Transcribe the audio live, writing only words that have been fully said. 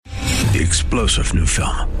The explosive new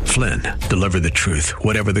film, Flynn, deliver the truth,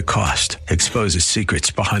 whatever the cost, exposes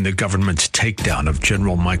secrets behind the government's takedown of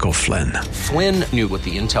General Michael Flynn. Flynn knew what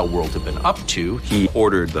the intel world had been up to. He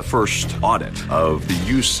ordered the first audit of the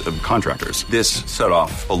use of contractors. This set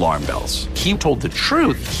off alarm bells. He told the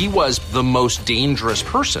truth. He was the most dangerous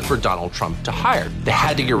person for Donald Trump to hire. They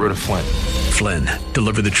had to get rid of Flynn. Flynn,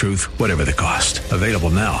 deliver the truth, whatever the cost. Available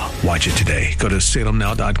now. Watch it today. Go to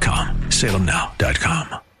salemnow.com.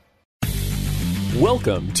 salemnow.com.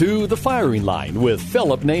 Welcome to The Firing Line with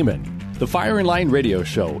Philip Naiman. The Firing Line radio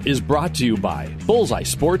show is brought to you by Bullseye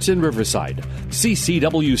Sports in Riverside,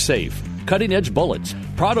 CCW Safe, Cutting Edge Bullets,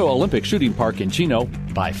 Prado Olympic Shooting Park in Chino,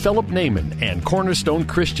 by Philip Naiman and Cornerstone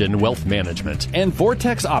Christian Wealth Management, and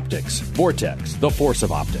Vortex Optics, Vortex, the force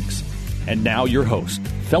of optics. And now your host,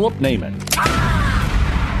 Philip Naiman.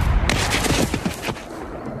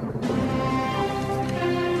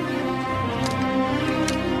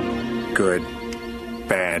 Good.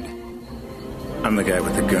 Bad. I'm the guy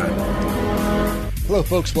with the gun. Hello,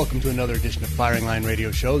 folks. Welcome to another edition of Firing Line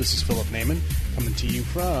Radio Show. This is Philip Naiman, coming to you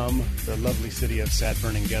from the lovely city of Sad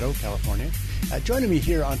Vernon Ghetto, California. Joining me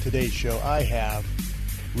here on today's show, I have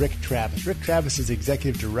Rick Travis. Rick Travis is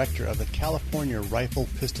Executive Director of the California Rifle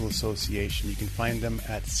Pistol Association. You can find them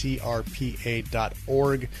at crpa.org,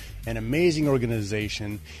 an amazing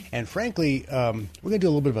organization. And frankly, we're going to do a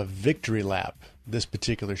little bit of a victory lap this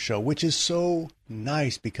particular show, which is so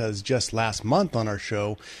nice because just last month on our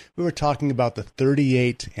show, we were talking about the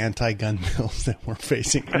 38 anti-gun bills that we're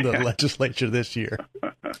facing in the legislature this year.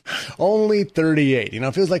 Only 38. You know,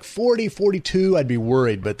 if it was like 40, 42, I'd be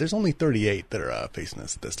worried, but there's only 38 that are facing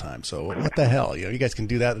us this time. So what the hell? You know, you guys can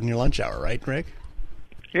do that in your lunch hour, right, Rick?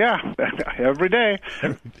 Yeah, every day.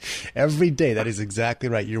 Every day. That is exactly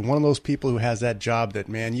right. You're one of those people who has that job that,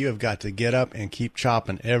 man, you have got to get up and keep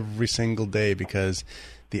chopping every single day because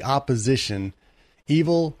the opposition,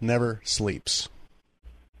 evil never sleeps.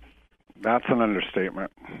 That's an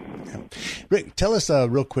understatement. Yeah. Rick, tell us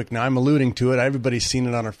real quick now. I'm alluding to it. Everybody's seen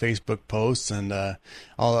it on our Facebook posts and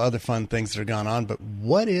all the other fun things that are going on. But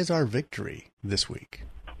what is our victory this week?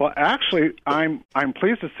 Well, actually, I'm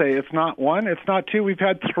pleased to say it's not one, it's not two. We've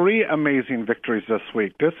had three amazing victories this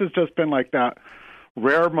week. This has just been like that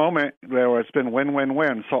rare moment where it's been win, win,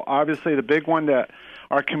 win. So obviously the big one that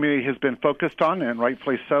our community has been focused on, and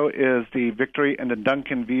rightfully so, is the victory in the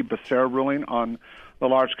Duncan v. Becerra ruling on the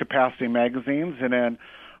large capacity magazines. And then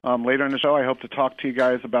later in the show, I hope to talk to you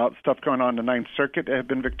guys about stuff going on in the Ninth Circuit that have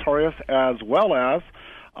been victorious, as well as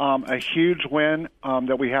a huge win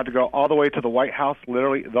that we had to go all the way to the White House,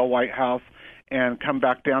 literally the White House, and come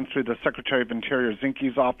back down through the Secretary of Interior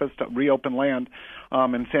Zinke's office to reopen land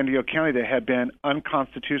in San Diego County that had been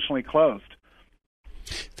unconstitutionally closed.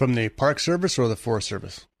 From the Park Service or the Forest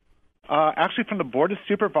Service? Actually, from the Board of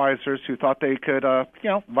Supervisors, who thought they could,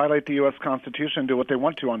 violate the U.S. Constitution and do what they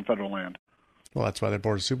want to on federal land. Well, that's why they're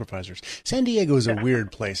Board of Supervisors. San Diego is a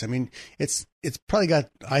weird place. I mean, it's probably got,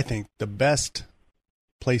 I think, the best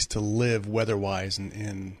place to live weather-wise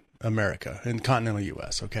in America, in continental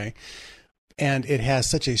U.S., okay? And it has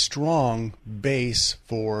such a strong base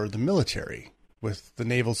for the military with the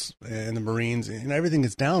navals and the Marines and everything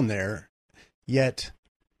that's down there, yet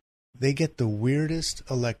they get the weirdest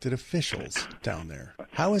elected officials down there.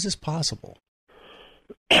 How is this possible?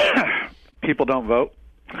 People don't vote.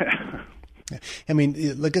 I mean,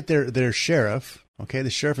 look at their sheriff, okay?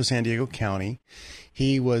 The sheriff of San Diego County.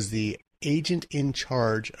 He was the agent in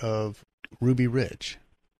charge of Ruby Ridge.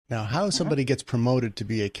 Now, how somebody gets promoted to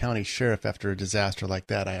be a county sheriff after a disaster like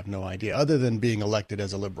that, I have no idea, other than being elected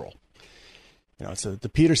as a liberal. You know, it's the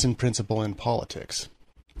Peterson principle in politics.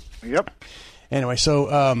 Yep. Anyway,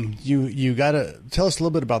 so you got to tell us a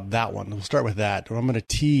little bit about that one. We'll start with that. I'm going to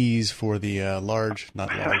tease for the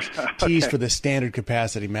tease for the standard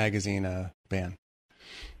capacity magazine ban.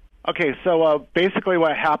 Okay, so basically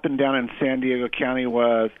what happened down in San Diego County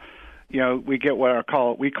was, you know, we get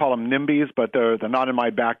what we call them NIMBYs, but they're the not in my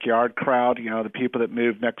backyard crowd. You know, the people that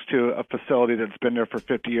move next to a facility that's been there for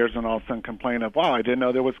 50 years and all of a sudden complain of, wow, I didn't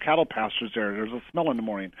know there was cattle pastures there. There's a smell in the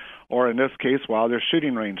morning. Or in this case, wow, there's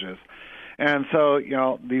shooting ranges. And so, you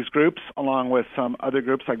know, these groups, along with some other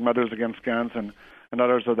groups like Mothers Against Guns and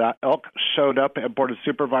others of that ilk, showed up at Board of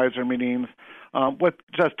Supervisor meetings with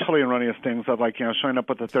just totally erroneous things of, like, you know, showing up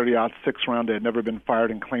with a 30-06 round that had never been fired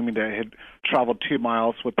and claiming that it had traveled 2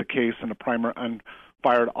 miles with the case and the primer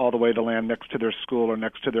unfired all the way to land next to their school or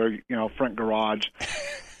next to their, you know, front garage.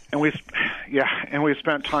 And we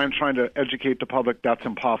spent time trying to educate the public that's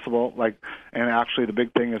impossible. And actually the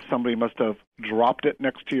big thing is somebody must have dropped it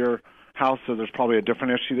next to your house, so there's probably a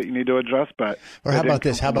different issue that you need to address. But or how about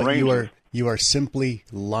this? How about you are simply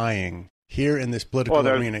lying. Here in this political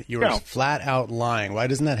arena, you are flat out lying. Why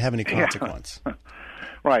doesn't that have any consequence? Yeah.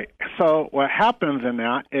 Right. So what happens in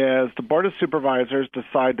that is the Board of Supervisors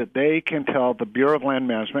decide that they can tell the Bureau of Land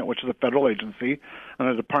Management, which is a federal agency, and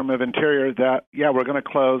the Department of Interior that, we're going to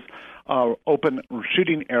close open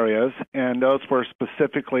shooting areas, and those were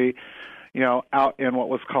specifically, out in what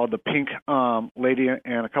was called the Pink Lady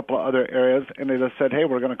and a couple of other areas, and they just said, hey,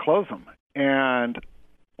 we're going to close them. And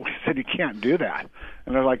we said, you can't do that.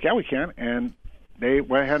 And they're like, yeah, we can. And they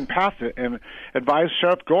went ahead and passed it and advised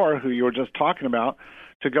Sheriff Gore, who you were just talking about,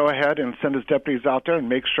 to go ahead and send his deputies out there and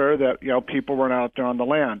make sure that people weren't out there on the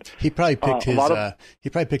land. He probably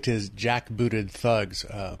picked his jack-booted thugs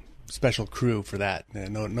special crew for that,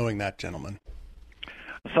 knowing that gentleman.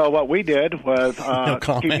 So what we did was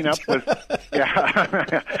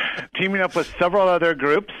teaming up with several other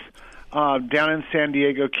groups down in San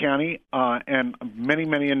Diego County, and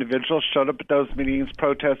many individuals showed up at those meetings,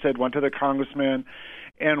 protested, went to the congressman,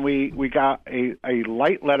 and we got a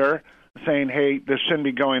light letter saying, hey, this shouldn't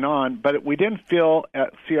be going on. But we didn't feel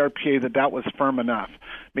at CRPA that was firm enough,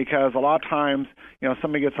 because a lot of times,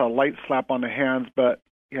 somebody gets a light slap on the hands, but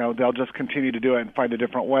they'll just continue to do it and find a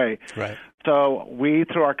different way. Right. So we,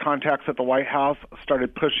 through our contacts at the White House,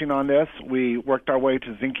 started pushing on this. We worked our way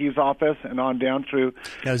to Zinke's office and on down through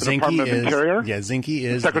the Department of Interior. Yeah, Zinke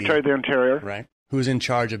is Secretary of the Interior. Right. Who's in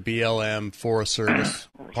charge of BLM, Forest Service,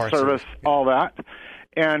 Park Service, all that.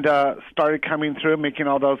 And started coming through, making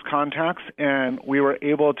all those contacts, and we were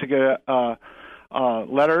able to get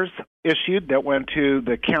letters issued that went to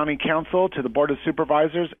the county council, to the Board of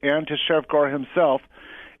Supervisors, and to Sheriff Gore himself.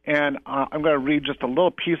 And I'm going to read just a little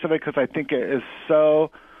piece of it because I think it is so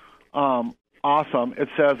awesome. It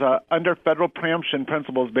says, under federal preemption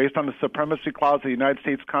principles based on the Supremacy Clause of the United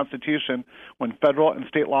States Constitution, when federal and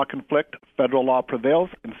state law conflict, federal law prevails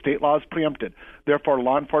and state law is preempted. Therefore,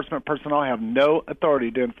 law enforcement personnel have no authority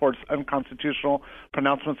to enforce unconstitutional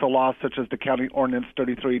pronouncements of law such as the County Ordinance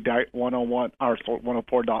 33.101 or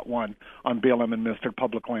 104.1 on BLM administered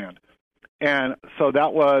public land. And so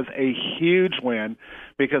that was a huge win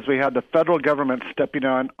because we had the federal government stepping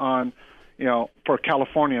on for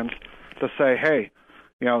Californians to say, hey,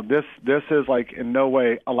 this is like in no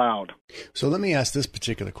way allowed. So let me ask this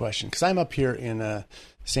particular question, because I'm up here in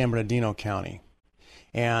San Bernardino County,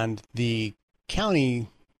 and the county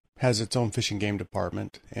has its own fish and game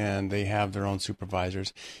department, and they have their own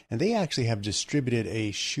supervisors, and they actually have distributed a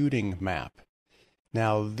shooting map.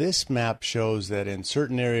 Now, this map shows that in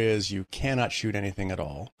certain areas you cannot shoot anything at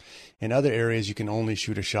all. In other areas you can only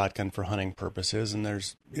shoot a shotgun for hunting purposes.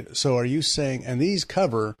 And so are you saying, and these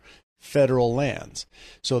cover federal lands.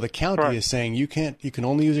 So the county is saying you can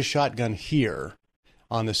only use a shotgun here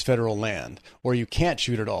on this federal land, or you can't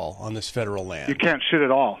shoot at all on this federal land. You can't shoot at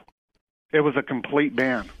all. It was a complete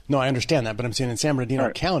ban. No, I understand that, but I'm saying in San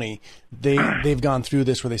Bernardino County, they've gone through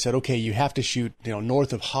this where they said, okay, you have to shoot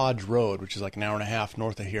north of Hodge Road, which is like an hour and a half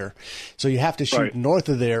north of here. So you have to shoot north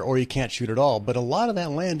of there, or you can't shoot at all. But a lot of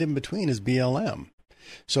that land in between is BLM.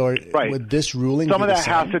 So with this ruling, some of that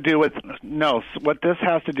has to do with what this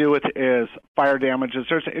has to do with is fire damages.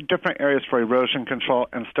 There's different areas for erosion control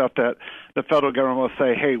and stuff that the federal government will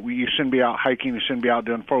say, hey, you shouldn't be out hiking, you shouldn't be out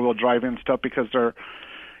doing four-wheel driving stuff because they're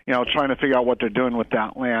trying to figure out what they're doing with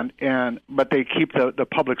that land, but they keep the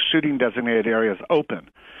public shooting designated areas open.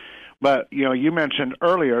 But, you mentioned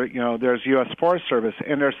earlier, there's U.S. Forest Service,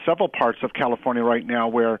 and there's several parts of California right now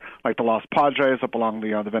where, like the Los Padres up along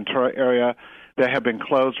the Ventura area, that have been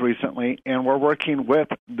closed recently, and we're working with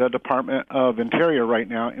the Department of Interior right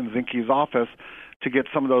now in Zinke's office to get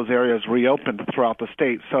some of those areas reopened throughout the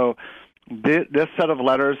state. So this set of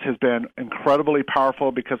letters has been incredibly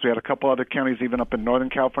powerful because we had a couple other counties, even up in Northern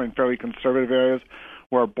California, fairly conservative areas,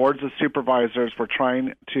 where boards of supervisors were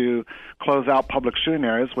trying to close out public shooting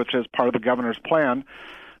areas, which is part of the governor's plan,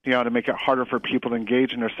 to make it harder for people to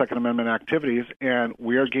engage in their Second Amendment activities. And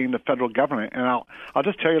we are getting the federal government. And I'll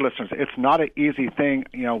just tell you, listeners, it's not an easy thing,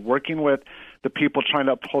 working with the people trying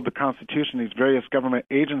to uphold the Constitution, these various government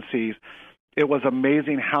agencies. It was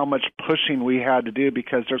amazing how much pushing we had to do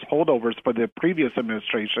because there's holdovers for the previous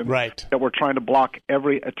administration that were trying to block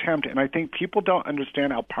every attempt. And I think people don't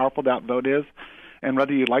understand how powerful that vote is. And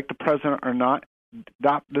whether you like the president or not,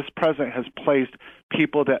 this president has placed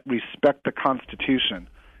people that respect the Constitution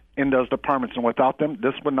in those departments. And without them,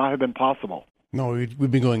 this would not have been possible. No,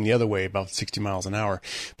 we've been going the other way, about 60 miles an hour.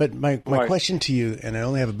 But my question to you, and I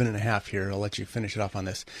only have a minute and a half here, I'll let you finish it off on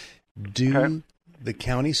this. Do the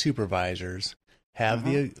county supervisors have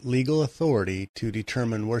the legal authority to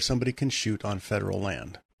determine where somebody can shoot on federal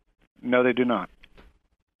land? No, they do not.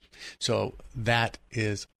 So that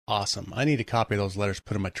is awesome. I need a copy of those letters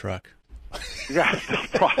put in my truck. Yeah, no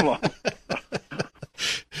problem.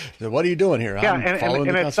 So what are you doing here? Yeah,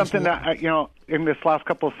 and it's something that, in this last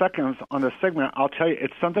couple of seconds on this segment, I'll tell you,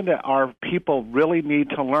 it's something that our people really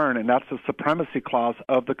need to learn, and that's the supremacy clause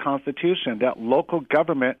of the Constitution, that local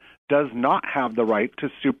government does not have the right to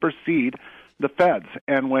supersede the feds.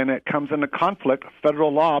 And when it comes into conflict,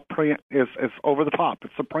 federal law is over the top.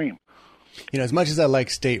 It's supreme. As much as I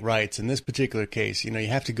like state rights, in this particular case, you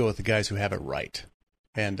have to go with the guys who have it right.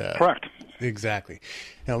 And correct. Exactly.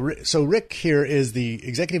 Now, so Rick here is the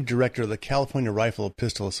executive director of the California Rifle and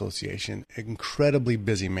Pistol Association. Incredibly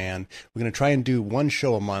busy man. We're going to try and do one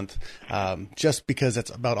show a month, just because that's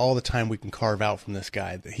about all the time we can carve out from this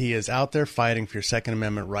guy. He is out there fighting for your Second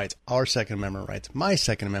Amendment rights, our Second Amendment rights, my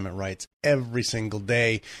Second Amendment rights every single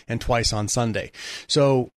day and twice on Sunday.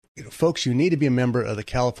 So, folks, you need to be a member of the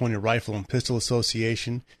California Rifle and Pistol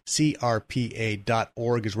Association.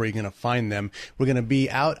 CRPA.org is where you're going to find them. We're going to be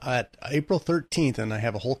out at April 13th, and I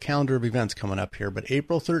have a whole calendar of events coming up here. But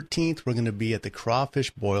April 13th, we're going to be at the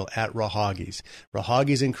Crawfish Boil at Rahagis.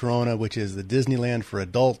 Rahagis in Corona, which is the Disneyland for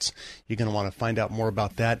adults. You're going to want to find out more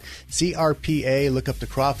about that. CRPA, look up the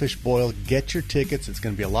Crawfish Boil. Get your tickets. It's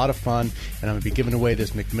going to be a lot of fun. And I'm going to be giving away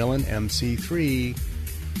this Macmillan MC3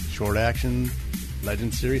 short action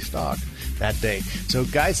Legend Series stock that day. So,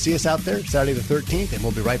 guys, see us out there Saturday the 13th, and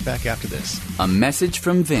we'll be right back after this. A message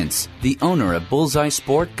from Vince, the owner of Bullseye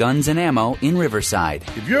Sport Guns and Ammo in Riverside.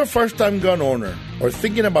 If you're a first-time gun owner or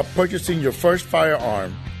thinking about purchasing your first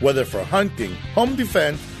firearm, whether for hunting, home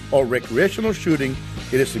defense, or recreational shooting,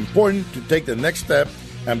 it is important to take the next step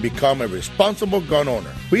and become a responsible gun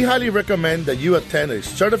owner. We highly recommend that you attend a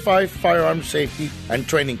certified firearm safety and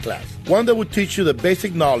training class, one that will teach you the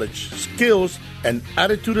basic knowledge, skills, and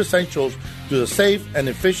attitude essentials to the safe and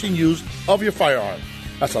efficient use of your firearm.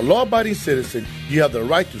 As a law-abiding citizen, you have the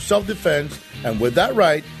right to self-defense, and with that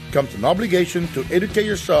right comes an obligation to educate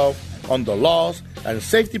yourself on the laws and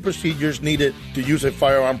safety procedures needed to use a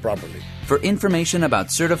firearm properly. For information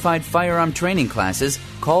about certified firearm training classes,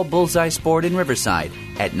 call Bullseye Sport in Riverside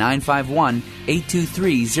at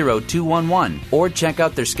 951-823-0211 or check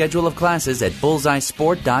out their schedule of classes at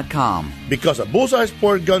bullseyesport.com. Because at Bullseye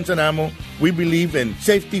Sport Guns and Ammo, we believe in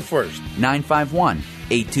safety first.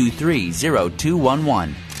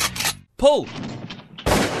 951-823-0211. Pull!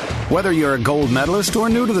 Whether you're a gold medalist or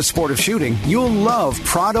new to the sport of shooting, you'll love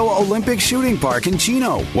Prado Olympic Shooting Park in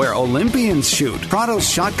Chino, where Olympians shoot. Prado's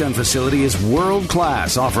shotgun facility is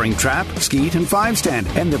world-class, offering trap, skeet, and 5-stand.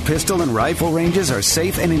 And the pistol and rifle ranges are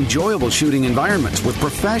safe and enjoyable shooting environments with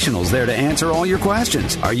professionals there to answer all your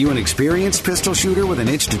questions. Are you an experienced pistol shooter with an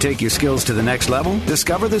itch to take your skills to the next level?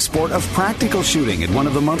 Discover the sport of practical shooting at one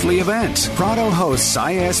of the monthly events. Prado hosts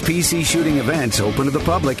ISPC shooting events open to the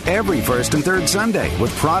public every first and third Sunday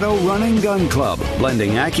with Prado Run and Gun Club,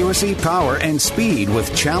 blending accuracy, power, and speed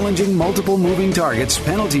with challenging multiple moving targets,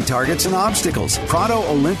 penalty targets, and obstacles. Prado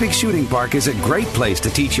Olympic Shooting Park is a great place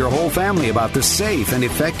to teach your whole family about the safe and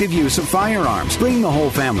effective use of firearms. Bring the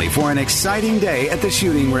whole family for an exciting day at the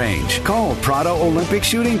shooting range. Call Prado Olympic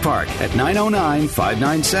Shooting Park at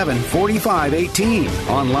 909-597-4518.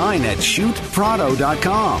 Online at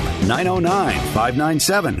shootprado.com.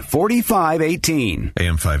 909-597-4518.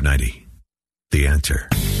 AM 590. The answer.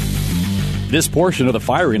 This portion of the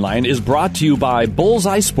firing line is brought to you by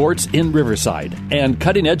Bullseye Sports in Riverside and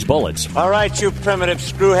Cutting Edge Bullets. All right, you primitive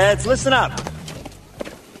screwheads, listen up.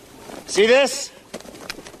 See this?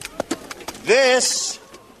 This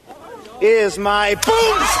is my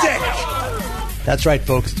boomstick! That's right,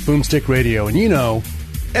 folks. It's Boomstick Radio. And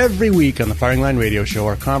every week on the Firing Line Radio Show,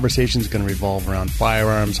 our conversation is going to revolve around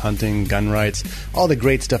firearms, hunting, gun rights, all the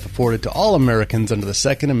great stuff afforded to all Americans under the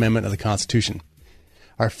Second Amendment of the Constitution.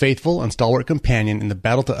 Our faithful and stalwart companion in the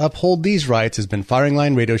battle to uphold these rights has been Firing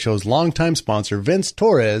Line Radio Show's longtime sponsor, Vince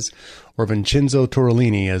Torres, or Vincenzo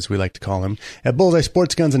Torellini, as we like to call him, at Bullseye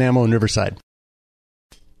Sports Guns and Ammo in Riverside.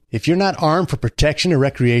 If you're not armed for protection or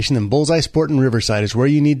recreation, then Bullseye Sport in Riverside is where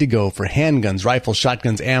you need to go for handguns, rifles,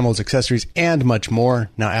 shotguns, ammos, accessories, and much more.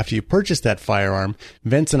 Now, after you purchase that firearm,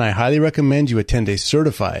 Vince and I highly recommend you attend a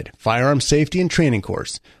certified firearm safety and training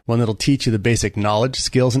course, one that'll teach you the basic knowledge,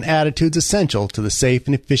 skills, and attitudes essential to the safe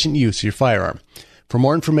and efficient use of your firearm. For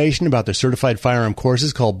more information about their certified firearm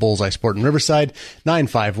courses, call Bullseye Sport in Riverside,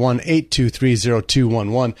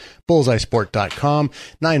 951-823-0211, bullseyesport.com,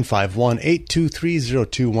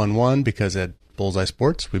 951-823-0211, because at Bullseye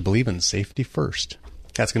Sports, we believe in safety first.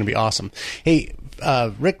 That's going to be awesome. Hey,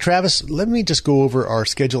 Rick Travis, let me just go over our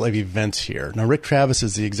schedule of events here. Now, Rick Travis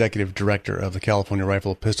is the executive director of the California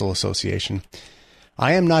Rifle Pistol Association.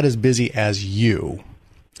 I am not as busy as you,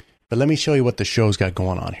 But let me show you what the show's got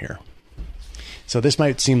going on here. So this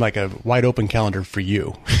might seem like a wide open calendar for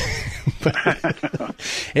you.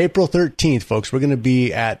 April 13th, folks, we're going to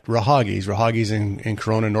be at Rahagis in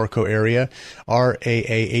Corona, Norco area,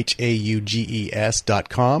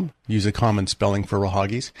 RAHAUGES.com. Use a common spelling for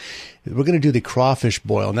Rahagis. We're going to do the crawfish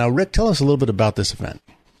boil. Now, Rick, tell us a little bit about this event.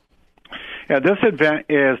 Yeah, this event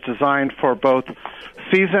is designed for both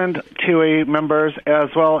seasoned 2A members as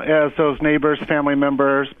well as those neighbors, family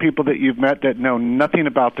members, people that you've met that know nothing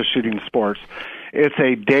about the shooting sports. It's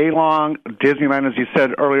a day-long Disneyland, as you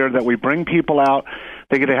said earlier, that we bring people out.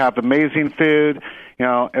 They get to have amazing food. You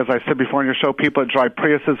know, as I said before in your show, people that drive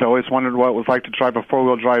Priuses always wondered what it was like to drive a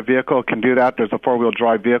four-wheel drive vehicle. Can do that. There's a four-wheel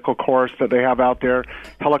drive vehicle course that they have out there.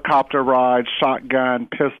 Helicopter rides, shotgun,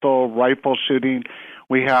 pistol, rifle shooting.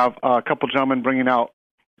 We have a couple gentlemen bringing out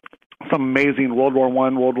some amazing World War I,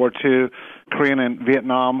 World War II, Korean and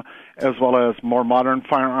Vietnam, as well as more modern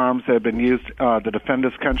firearms that have been used to defend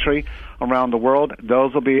this country around the world.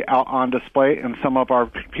 Those will be out on display, and some of our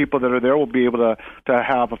people that are there will be able to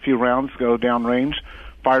have a few rounds go downrange,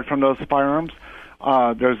 fired from those firearms.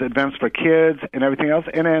 There's events for kids and everything else.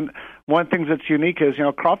 And then one thing that's unique is, you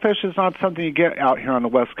know, crawfish is not something you get out here on the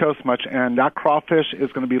West Coast much, and that crawfish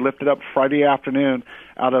is going to be lifted up Friday afternoon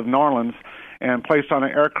out of New Orleans and placed on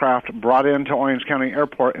an aircraft, brought into Orange County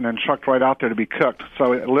Airport, and then trucked right out there to be cooked.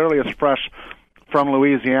 So it literally is fresh from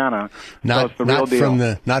Louisiana. So it's the real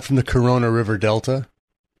deal. Not from the Corona River Delta?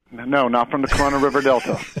 No, not from the Corona River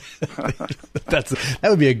Delta. That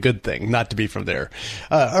would be a good thing, not to be from there.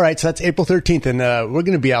 All right, so that's April 13th, and we're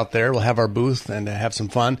going to be out there. We'll have our booth and have some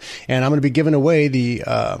fun. And I'm going to be giving away the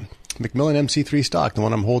McMillan MC3 stock, the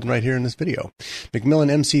one I'm holding right here in this video. McMillan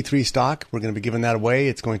MC3 stock, we're going to be giving that away.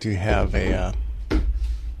 It's going to have a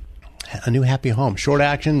new happy home. Short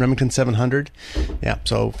action, Remington 700. Yeah,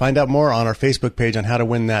 so find out more on our Facebook page on how to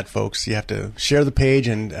win that, folks. You have to share the page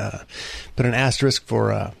and put an asterisk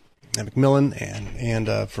for McMillan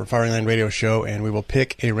and for Firing Line Radio Show, and we will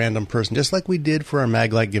pick a random person, just like we did for our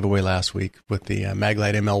Maglite giveaway last week with the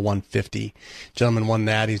Maglite ML150. Gentleman won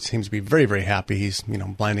that. He seems to be very, very happy. He's, you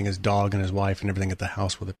know, blinding his dog and his wife and everything at the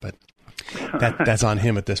house with it, but that's on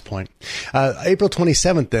him at this point. April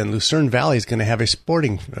 27th, then, Lucerne Valley is going to have a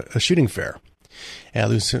shooting fair at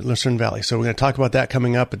Lucerne Valley. So we're going to talk about that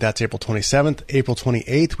coming up, but that's April 27th. April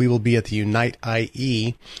 28th, we will be at the Unite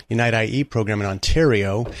IE program in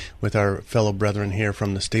Ontario with our fellow brethren here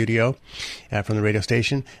from the studio, from the radio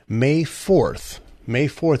station. May 4th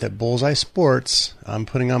at Bullseye Sports, I'm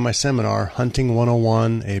putting on my seminar, Hunting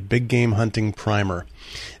 101, a big game hunting primer.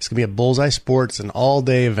 It's going to be at Bullseye Sports, an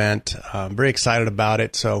all-day event. I'm very excited about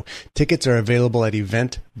it. So tickets are available at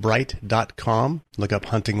eventbrite.com. Look up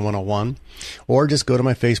Hunting 101. Or just go to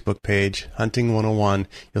my Facebook page, Hunting 101.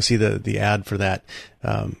 You'll see the ad for that.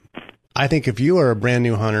 I think if you are a brand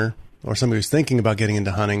new hunter or somebody who's thinking about getting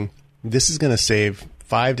into hunting, this is going to save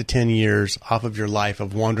 5 to 10 years off of your life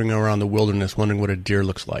of wandering around the wilderness wondering what a deer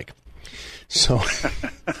looks like. So...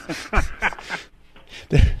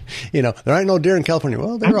 You know, there aren't no deer in California.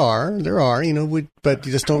 Well, there are, you know, but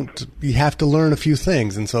you just don't, you have to learn a few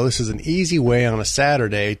things. And so this is an easy way on a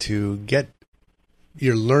Saturday to get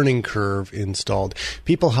your learning curve installed.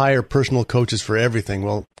 People hire personal coaches for everything.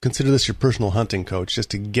 Well, consider this your personal hunting coach,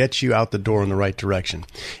 just to get you out the door in the right direction.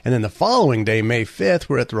 And then the following day, May 5th,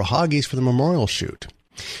 we're at the Rahagis for the memorial shoot.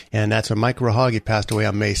 And that's when Mike Rahagi passed away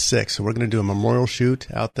on May 6th. So we're going to do a memorial shoot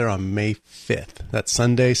out there on May 5th. That's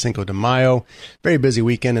Sunday, Cinco de Mayo. Very busy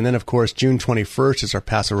weekend. And then, of course, June 21st is our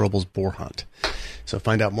Paso Robles boar hunt. So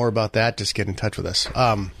find out more about that. Just get in touch with us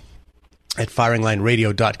at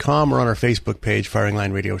firinglineradio.com or on our Facebook page, Firing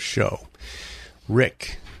Line Radio Show.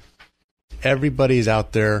 Rick, everybody's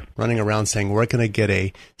out there running around saying, we're going to get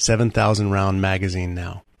a 7,000-round magazine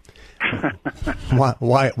now.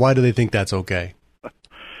 Why do they think that's okay?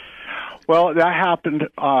 Well, that happened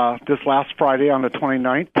this last Friday on the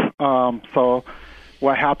 29th. So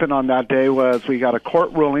what happened on that day was we got a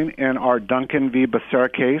court ruling in our Duncan v.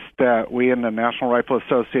 Becerra case that we in the National Rifle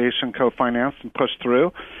Association co-financed and pushed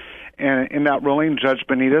through. And in that ruling, Judge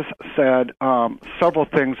Benitez said several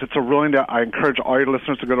things. It's a ruling that I encourage all your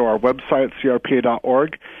listeners to go to our website,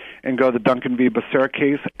 crpa.org, and go to the Duncan v. Becerra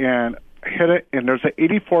case and hit it. And there's an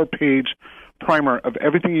 84-page primer of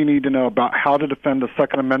everything you need to know about how to defend the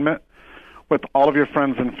Second Amendment with all of your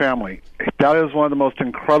friends and family. That is one of the most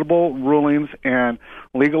incredible rulings and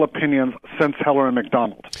legal opinions since Heller and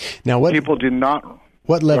McDonald. Now, what people do not?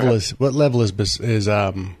 What level is Benitez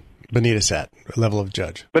at? Level of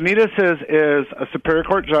judge? Benitez is a Superior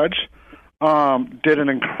Court judge. Did an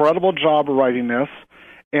incredible job writing this,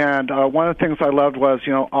 And one of the things I loved was,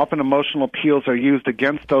 often emotional appeals are used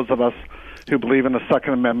against those of us who believe in the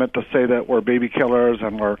Second Amendment to say that we're baby killers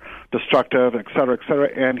and we're destructive, et cetera, et cetera.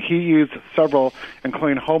 And he used several,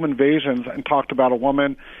 including home invasions, and talked about a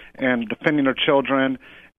woman and defending her children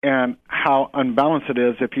and how unbalanced it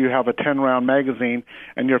is if you have a 10-round magazine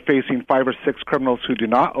and you're facing 5 or 6 criminals who do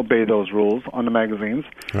not obey those rules on the magazines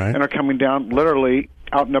and are coming down literally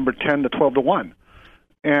outnumbered 10 to 12 to 1.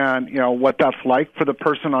 And, what that's like for the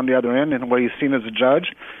person on the other end and what he's seen as a judge,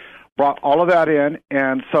 brought all of that in.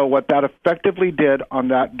 And so what that effectively did on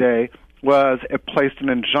that day was it placed an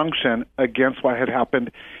injunction against what had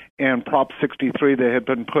happened in Prop 63 that had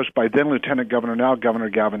been pushed by then Lieutenant Governor, now Governor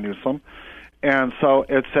Gavin Newsom. And so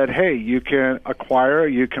it said, hey, you can acquire,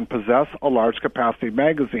 you can possess a large-capacity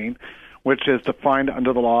magazine, which is defined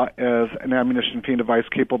under the law as an ammunition feeding device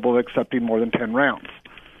capable of accepting more than 10 rounds.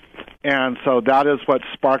 And so that is what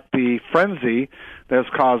sparked the frenzy that has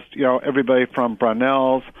caused, everybody from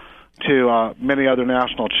Brownells to many other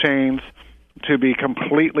national chains to be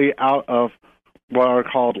completely out of what are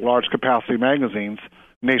called large-capacity magazines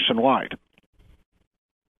nationwide.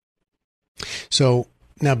 So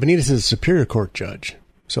now Benitez is a Superior Court judge.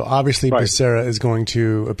 So obviously Becerra is going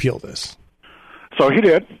to appeal this. So he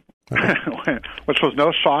did, which was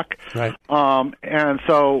no shock. Right. And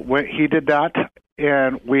so when he did that,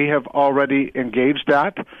 and we have already engaged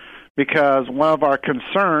that, because one of our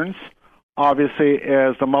concerns, obviously,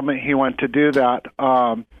 is the moment he went to do that,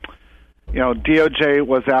 DOJ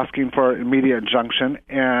was asking for immediate injunction,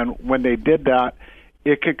 and when they did that,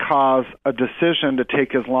 it could cause a decision to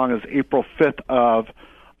take as long as April 5th of,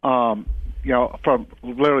 from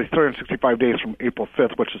literally 365 days from April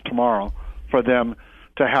 5th, which is tomorrow, for them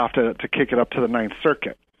to have to kick it up to the Ninth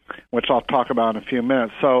Circuit, which I'll talk about in a few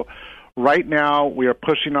minutes. So right now we are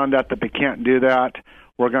pushing on that they can't do that.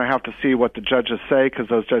 We're going to have to see what the judges say, because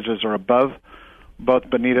those judges are above both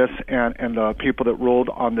Benitez and the people that ruled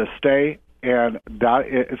on this stay. And that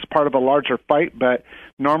is part of a larger fight, but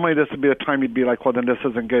normally this would be a time you'd be like, well, then this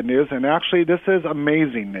isn't good news. And actually, this is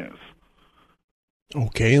amazing news.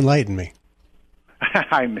 Okay, enlighten me.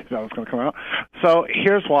 I knew that was going to come out. So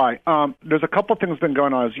here's why. There's a couple things been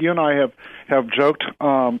going on. As you and I have joked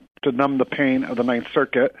to numb the pain of the Ninth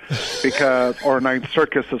Circuit, or Ninth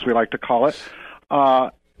Circus, as we like to call it.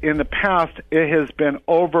 In the past, it has been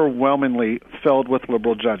overwhelmingly filled with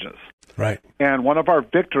liberal judges. Right. And one of our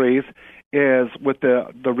victories is with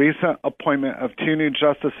the recent appointment of 2 new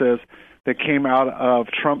justices that came out of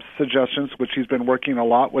Trump's suggestions, which he's been working a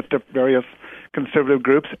lot with the various conservative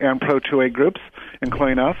groups and pro-2A groups,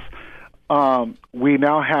 including us. We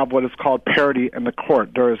now have what is called parity in the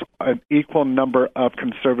court. There is an equal number of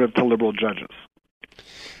conservative to liberal judges.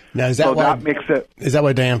 Now, is that why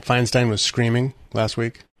Dianne Feinstein was screaming last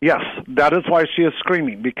week? Yes, that is why she is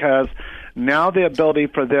screaming, because now the ability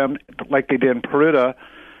for them, like they did in Peruta,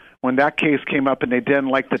 when that case came up and they didn't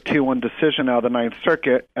like the 2-1 decision out of the Ninth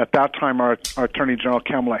Circuit, at that time our Attorney General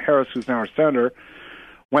Kamala Harris, who's now our senator,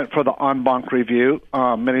 went for the en banc review.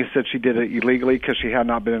 Many said she did it illegally because she had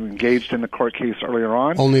not been engaged in the court case earlier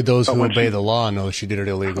on. Only those who obey the law know she did it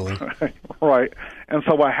illegally. Right. And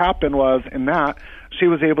so what happened was, in that, she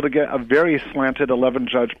was able to get a very slanted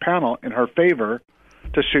 11-judge panel in her favor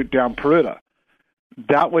to shoot down Peruta.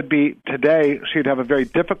 That would be, today, she'd have a very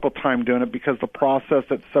difficult time doing it, because the process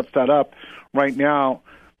that sets that up right now,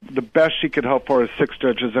 the best she could hope for is 6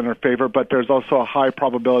 judges in her favor, but there's also a high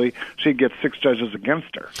probability she'd get 6 judges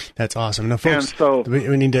against her. That's awesome. Now, folks,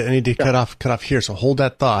 we need to cut off here, so hold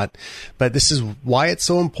that thought. But this is why it's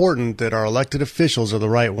so important that our elected officials are the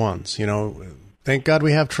right ones. Thank God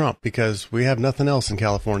we have Trump, because we have nothing else in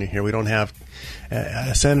California here. We don't have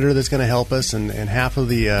a senator that's going to help us, and half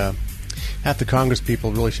the Congress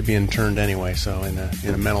people really should be interned anyway, so in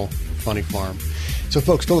a mental funny farm. So,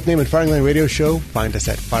 folks, Philip Naiman, Firing Line Radio Show. Find us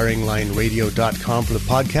at firinglineradio.com for the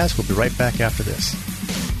podcast. We'll be right back after this.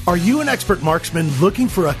 Are you an expert marksman looking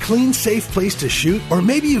for a clean, safe place to shoot? Or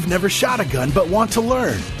maybe you've never shot a gun but want to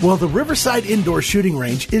learn? Well, the Riverside Indoor Shooting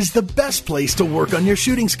Range is the best place to work on your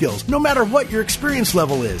shooting skills, no matter what your experience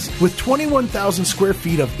level is. With 21,000 square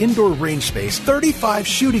feet of indoor range space, 35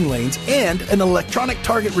 shooting lanes, and an electronic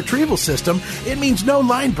target retrieval system, it means no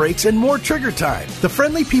line breaks and more trigger time. The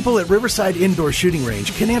friendly people at Riverside Indoor Shooting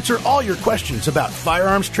Range can answer all your questions about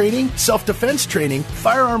firearms training, self-defense training,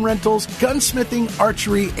 firearm rentals, gunsmithing,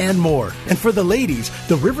 archery, and more. And for the ladies,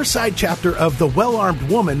 the Riverside chapter of The Well-Armed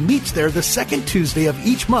Woman meets there the second Tuesday of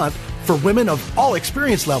each month for women of all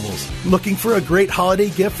experience levels. Looking for a great holiday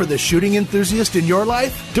gift for the shooting enthusiast in your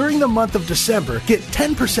life? During the month of December, get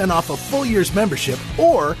 10% off a full year's membership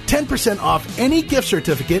or 10% off any gift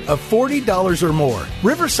certificate of $40 or more.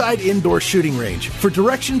 Riverside Indoor Shooting Range. For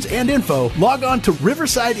directions and info, log on to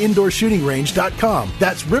riversideindoorshootingrange.com.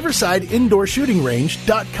 That's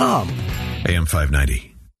riversideindoorshootingrange.com. AM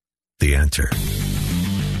 590, The Answer.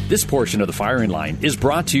 This portion of the Firing Line is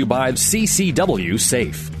brought to you by CCW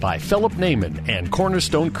Safe, by Philip Naiman and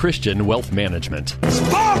Cornerstone Christian Wealth Management.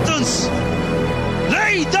 Spartans,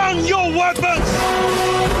 lay down your weapons!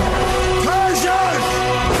 Persians,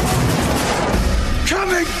 come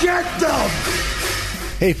and get them!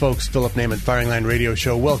 Hey folks, Philip Naiman, Firing Line Radio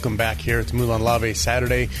Show. Welcome back here. It's Moulin Lave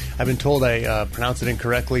Saturday. I've been told I pronounced it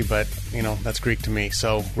incorrectly, but, that's Greek to me,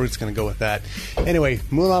 so we're just going to go with that. Anyway,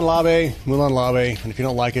 Moulin Lave, and if you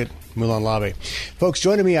don't like it, Moulin Lave. Folks,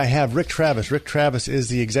 joining me, I have Rick Travis. Rick Travis is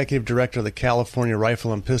the Executive Director of the California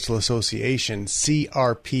Rifle and Pistol Association,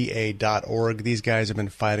 CRPA.org. These guys have been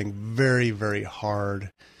fighting very, very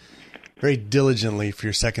hard, very diligently for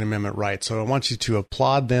your Second Amendment rights. So I want you to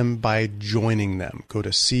applaud them by joining them. Go to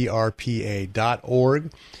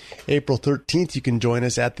crpa.org. April 13th, you can join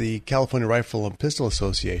us at the California Rifle and Pistol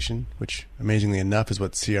Association, which, amazingly enough, is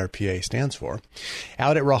what CRPA stands for,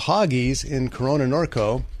 out at Rahagi's in Corona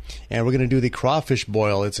Norco. And we're going to do the crawfish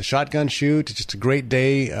boil. It's a shotgun shoot. It's just a great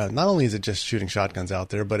day. Not only is it just shooting shotguns out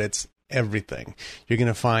there, but it's everything. You're going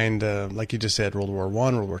to find, like you just said, World War I,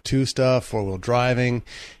 World War II stuff, four-wheel driving,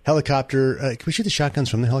 helicopter. Can we shoot the shotguns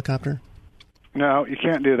from the helicopter? No, you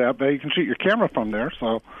can't do that, but you can shoot your camera from there,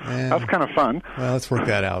 so that's kind of fun. Well, let's work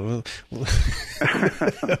that out.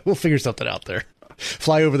 We'll figure something out there.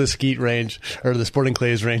 Fly over the skeet range, or the sporting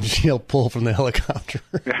clays range, you'll pull from the helicopter.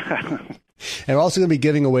 And we're also going to be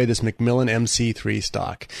giving away this Macmillan MC3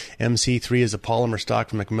 stock. MC3 is a polymer stock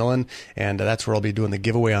from Macmillan, and that's where I'll be doing the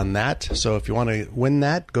giveaway on that. So if you want to win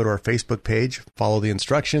that, go to our Facebook page, follow the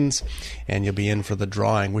instructions, and you'll be in for the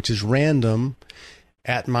drawing, which is random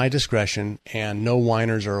at my discretion, and no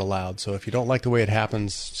whiners are allowed. So if you don't like the way it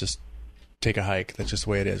happens, just take a hike. That's just the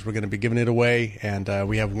way it is. We're going to be giving it away, and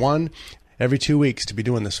we have one every 2 weeks to be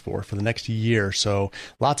doing this for the next year. So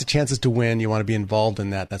lots of chances to win. You want to be involved in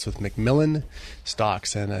that. That's with Macmillan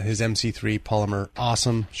Stocks and his MC3 polymer,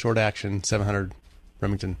 awesome, short action, 700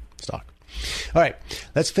 Remington stock. All right,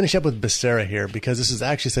 let's finish up with Becerra here, because this is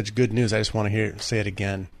actually such good news. I just want to say it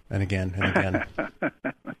again and again and again.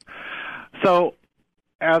 So,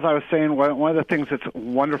 as I was saying, one of the things that's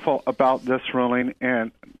wonderful about this ruling,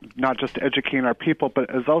 and not just educating our people, but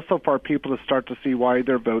is also for our people to start to see why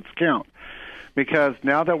their votes count. Because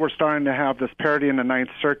now that we're starting to have this parity in the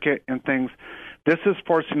Ninth Circuit and things, this is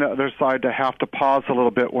forcing the other side to have to pause a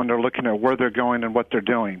little bit when they're looking at where they're going and what they're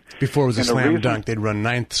doing. Before it was a slam dunk, they'd run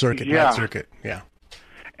Ninth Circuit, Ninth Circuit. Yeah.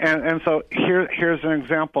 And so here's an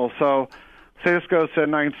example. So say this goes to the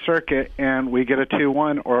Ninth Circuit and we get a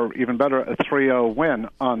 2-1 or even better, a 3-0 win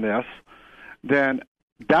on this, then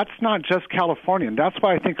that's not just California. And that's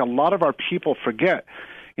why I think a lot of our people forget,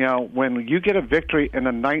 when you get a victory in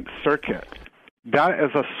the Ninth Circuit, that is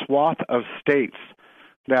a swath of states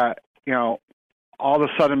that, all of a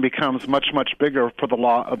sudden becomes much, much bigger for the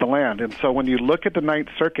law of the land. And so when you look at the Ninth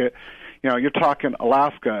Circuit, you're talking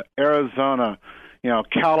Alaska, Arizona,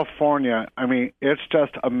 California. I mean, it's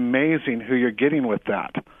just amazing who you're getting with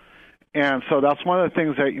that. And so that's one of the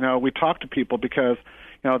things that, we talk to people, because,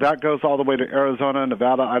 that goes all the way to Arizona,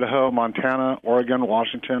 Nevada, Idaho, Montana, Oregon,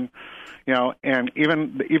 Washington, and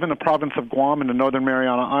even the province of Guam and the Northern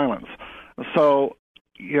Mariana Islands. So,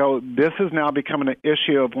 this is now becoming an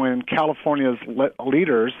issue of when California's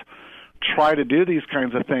leaders try to do these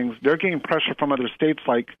kinds of things, they're getting pressure from other states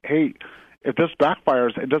like, hey, if this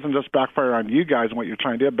backfires, it doesn't just backfire on you guys and what you're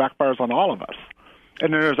trying to do, it backfires on all of us.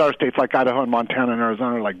 And then there's other states like Idaho and Montana and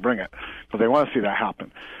Arizona like, bring it, because they want to see that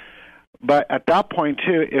happen. But at that point,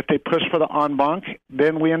 too, if they push for the en banc,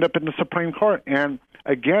 then we end up in the Supreme Court. And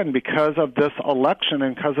again, because of this election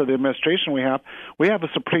and because of the administration we have a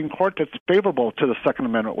Supreme Court that's favorable to the Second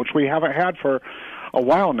Amendment, which we haven't had for a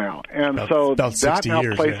while now. And so that now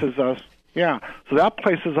places us, so that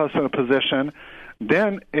places us in a position.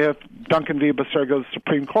 Then if Duncan v. Becerra goes to the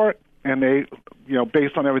Supreme Court and they,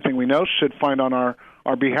 based on everything we know, should find on our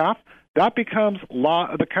behalf, that becomes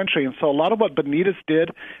law of the country. And so a lot of what Benitez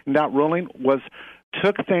did in that ruling was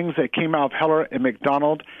took things that came out of Heller and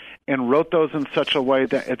McDonald and wrote those in such a way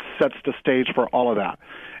that it sets the stage for all of that.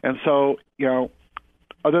 And so,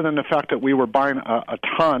 other than the fact that we were buying a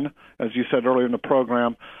ton, as you said earlier in the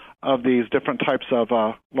program, of these different types of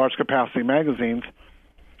large-capacity magazines,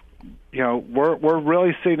 we're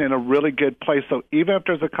really sitting in a really good place. So even if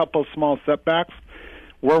there's a couple of small setbacks,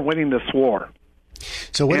 we're winning this war.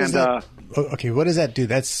 So what is that? What does that do?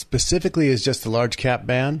 That specifically is just the large cap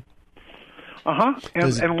ban?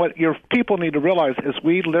 And what your people need to realize is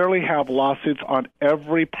we literally have lawsuits on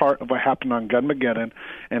every part of what happened on Gunmageddon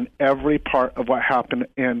and every part of what happened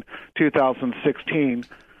in 2016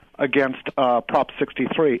 against Prop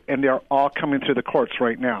 63, and they're all coming through the courts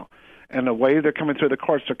right now. And the way they're coming through the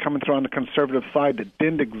courts, they're coming through on the conservative side that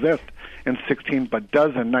didn't exist in 16 but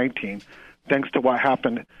does in 19, thanks to what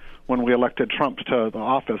happened when we elected Trump to the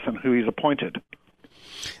office and who he's appointed.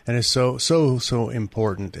 And it's so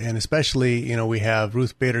important. And especially, we have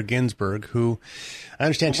Ruth Bader Ginsburg, who I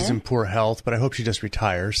understand she's in poor health, but I hope she just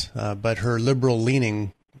retires. But her liberal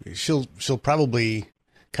leaning, she'll probably,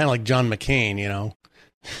 kind of like John McCain,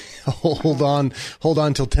 hold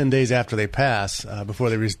on till 10 days after they pass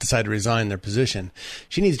before they decide to resign their position.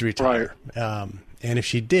 She needs to retire. Right. And if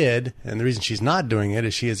she did, and the reason she's not doing it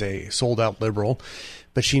is she is a sold-out liberal,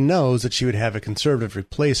 but she knows that she would have a conservative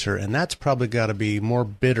replace her, and that's probably got to be more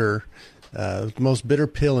bitter, the most bitter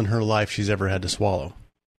pill in her life she's ever had to swallow.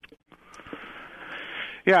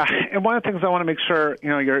 Yeah, and one of the things I want to make sure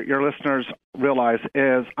your listeners realize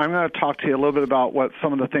is I'm going to talk to you a little bit about what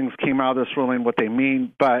some of the things came out of this ruling, what they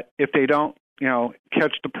mean. But if they don't,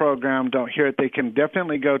 catch the program, don't hear it, they can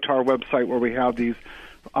definitely go to our website where we have these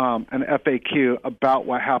an FAQ about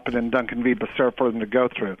what happened in Duncan v. Becerra for them to go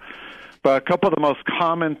through. But a couple of the most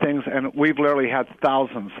common things, and we've literally had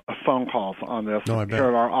thousands of phone calls on this here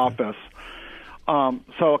at our office.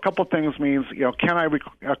 So a couple of things means, can I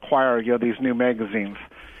acquire these new magazines?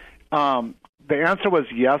 The answer was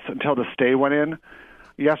yes until the stay went in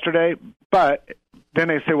yesterday. But then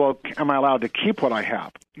they say, well, am I allowed to keep what I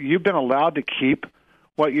have? You've been allowed to keep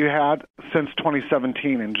what you had since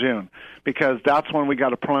 2017 in June, because that's when we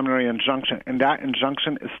got a preliminary injunction, and that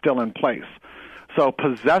injunction is still in place. So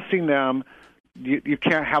possessing them, you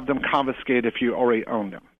can't have them confiscated if you already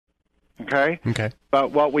own them. Okay? Okay.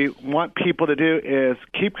 But what we want people to do is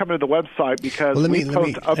keep coming to the website because we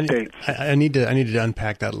post updates. I need to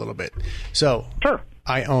unpack that a little bit. So sure.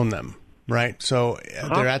 I own them, right? So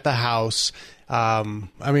they're at the house.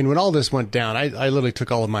 When all this went down, I literally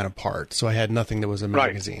took all of mine apart, so I had nothing that was a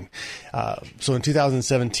magazine. Right. So in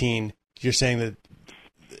 2017, you're saying that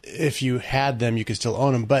if you had them, you could still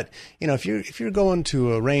own them. But if you're going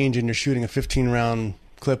to a range and you're shooting a 15-round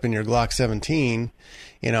clip in your Glock 17,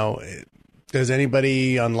 does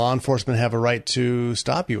anybody on law enforcement have a right to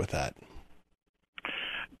stop you with that?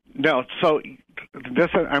 No. So this,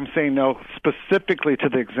 I'm saying no specifically to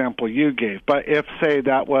the example you gave. But if, say,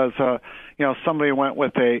 that was somebody went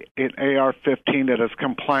with an AR-15 that is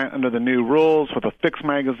compliant under the new rules with a fixed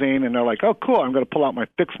magazine, and they're like, oh, cool, I'm going to pull out my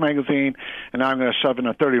fixed magazine, and now I'm going to shove in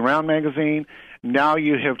a 30-round magazine. Now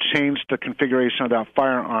you have changed the configuration of that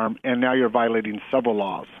firearm, and now you're violating several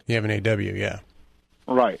laws. You have an AW, yeah.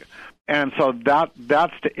 Right. And so that's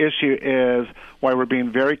the issue, is why we're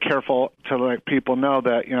being very careful to let people know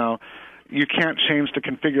that, you can't change the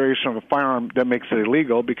configuration of a firearm that makes it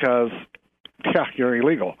illegal because, you're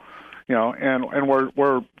illegal. And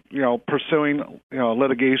we're pursuing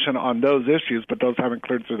litigation on those issues, but those haven't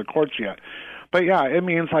cleared through the courts yet. But yeah, it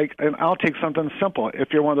means and I'll take something simple. If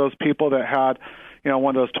you're one of those people that had,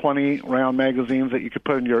 one of those 20-round magazines that you could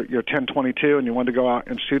put in your 10-22 and you wanted to go out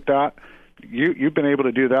and shoot that, you've been able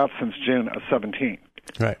to do that since June of 17.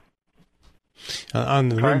 Right. On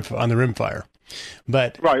the rimfire.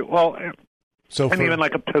 But right. Well, even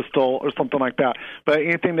like a pistol or something like that. But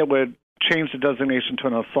anything that would change the designation to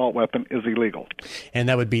an assault weapon is illegal. And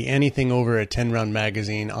that would be anything over a 10-round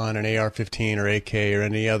magazine on an AR-15 or AK or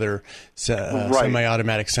any other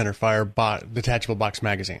semi-automatic centerfire detachable box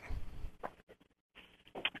magazine.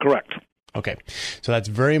 Correct. Okay. So that's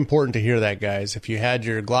very important to hear that, guys. If you had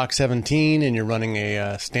your Glock 17 and you're running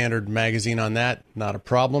a standard magazine on that, not a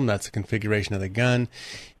problem. That's the configuration of the gun.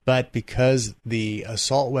 But because the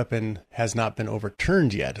assault weapon has not been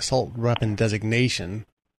overturned yet, assault weapon designation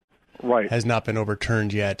has not been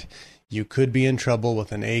overturned yet, you could be in trouble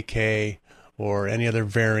with an AK or any other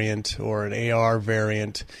variant or an AR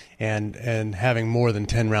variant and having more than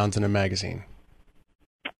 10 rounds in a magazine.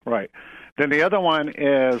 Right. Then the other one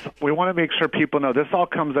is we want to make sure people know this all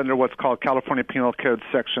comes under what's called California Penal Code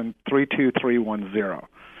Section 32310.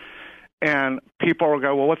 And people will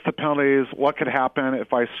go, well, what's the penalties? What could happen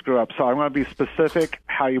if I screw up? So I want to be specific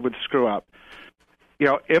how you would screw up.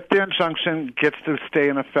 If the injunction gets to stay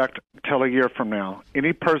in effect until a year from now,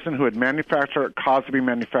 any person who had manufactured or caused to be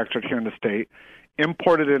manufactured here in the state,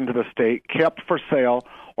 imported into the state, kept for sale,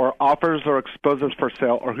 or offers or exposes for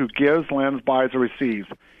sale, or who gives, lends, buys, or receives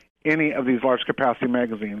any of these large capacity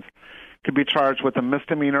magazines could be charged with a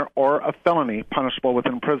misdemeanor or a felony punishable with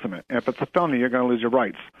imprisonment. And if it's a felony, you're going to lose your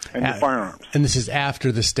rights and your firearms. And this is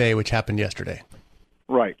after the stay, which happened yesterday.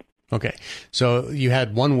 Right. Okay. So you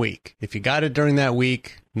had 1 week. If you got it during that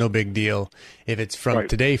week, no big deal. If it's from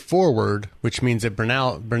today forward, which means that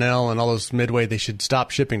Brunel and all those Midway, they should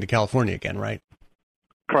stop shipping to California again, right?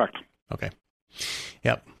 Correct. Okay.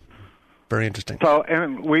 Yep. Very interesting. So,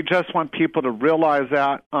 and we just want people to realize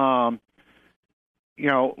that,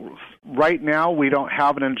 right now we don't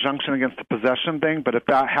have an injunction against the possession thing, but if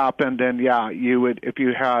that happened, then you would, if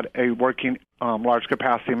you had a working large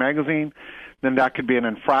capacity magazine, then that could be an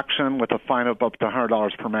infraction with a fine of up to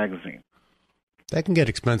 $100 per magazine. That can get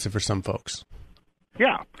expensive for some folks.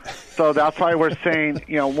 Yeah. So that's why we're saying,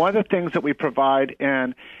 one of the things that we provide,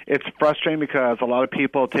 and it's frustrating because a lot of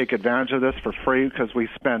people take advantage of this for free because we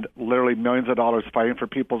spend literally millions of dollars fighting for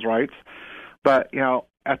people's rights. But,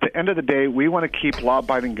 at the end of the day, we want to keep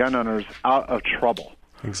law-abiding gun owners out of trouble.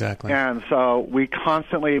 Exactly. And so we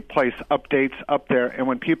constantly place updates up there. And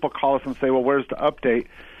when people call us and say, well, where's the update?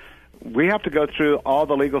 We have to go through all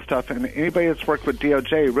the legal stuff. And anybody that's worked with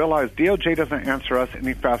DOJ, realize DOJ doesn't answer us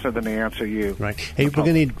any faster than they answer you. Right. Hey, we're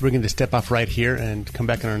going to step off right here and come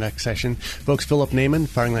back in our next session. Folks, Philip Naiman,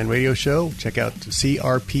 Firing Line Radio Show. Check out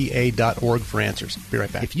crpa.org for answers. Be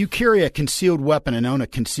right back. If you carry a concealed weapon and own a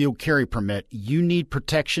concealed carry permit, you need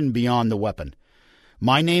protection beyond the weapon.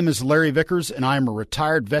 My name is Larry Vickers, and I am a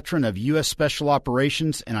retired veteran of U.S. Special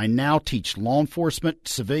Operations, and I now teach law enforcement,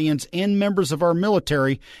 civilians, and members of our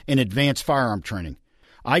military in advanced firearm training.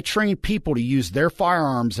 I train people to use their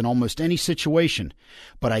firearms in almost any situation,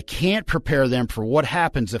 but I can't prepare them for what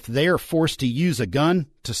happens if they are forced to use a gun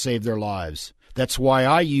to save their lives. That's why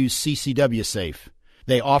I use CCW Safe.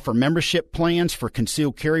 They offer membership plans for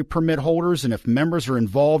concealed carry permit holders, and if members are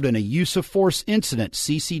involved in a use of force incident,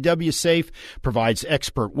 CCW Safe provides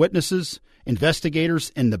expert witnesses,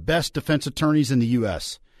 investigators, and the best defense attorneys in the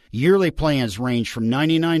U.S. Yearly plans range from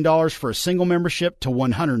 $99 for a single membership to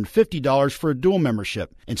 $150 for a dual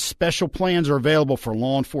membership, and special plans are available for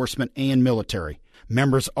law enforcement and military.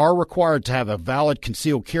 Members are required to have a valid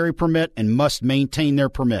concealed carry permit and must maintain their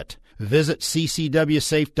permit. Visit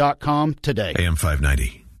ccwsafe.com today. AM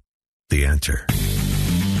 590, The Answer.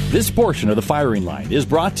 This portion of the Firing Line is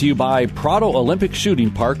brought to you by Prado Olympic Shooting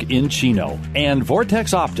Park in Chino and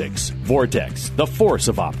Vortex Optics. Vortex, the force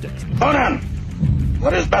of optics. Conan,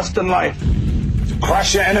 what is best in life? To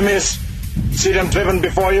crush your enemies, see them driven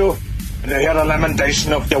before you, and to hear the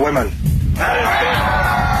lamentation of your women.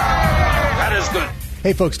 That is good.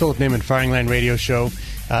 Hey folks, Philip Naiman, Firing Line Radio Show.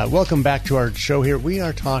 Welcome back to our show here. We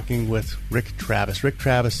are talking with Rick Travis. Rick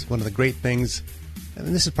Travis, one of the great things, and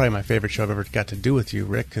this is probably my favorite show I've ever got to do with you,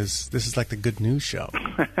 Rick, because this is like the good news show.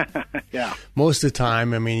 Yeah. Most of the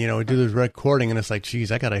time, we do this recording, and it's like, geez,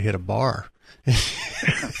 I got to hit a bar.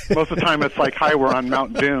 Most of the time, it's like, hi, we're on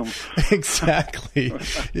Mount Doom. Exactly.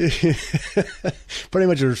 Pretty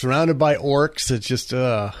much we're surrounded by orcs. It's just,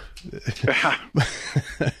 but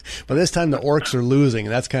this time the orcs are losing,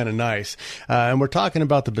 and that's kind of nice. And we're talking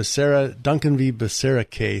about the Duncan v. Becerra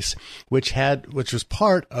case, which was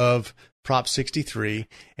part of Prop 63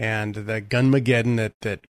 and the Gunmageddon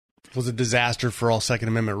that was a disaster for all Second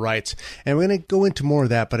Amendment rights. And we're going to go into more of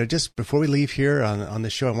that, but before we leave here on the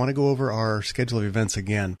show, I want to go over our schedule of events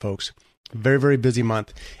again, folks. Very, very busy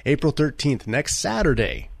month. April 13th, next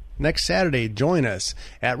Saturday, join us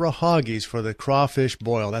at Rahagis for the Crawfish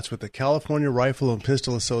Boil. That's with the California Rifle and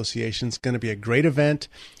Pistol Association. It's going to be a great event.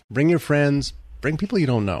 Bring your friends. Bring people you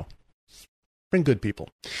don't know. Bring good people.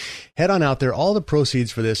 Head on out there. All the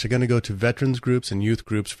proceeds for this are going to go to veterans groups and youth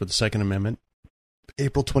groups for the Second Amendment.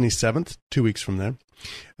 April 27th, 2 weeks from there,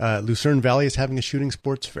 Lucerne Valley is having a shooting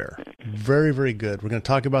sports fair. Very, very good. We're going to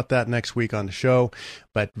talk about that next week on the show,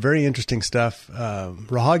 but very interesting stuff.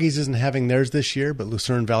 Rahagis isn't having theirs this year, but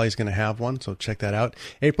Lucerne Valley is going to have one, so check that out.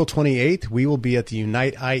 April 28th, we will be at the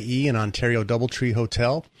Unite IE in Ontario Doubletree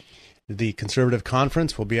Hotel. The Conservative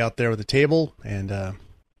Conference will be out there with a table, and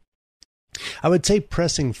I would say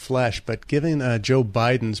pressing flesh, but given Joe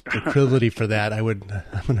Biden's proclivity for that, I'm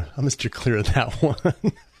gonna steer clear of that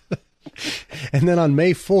one. And then on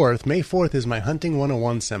May 4th is my Hunting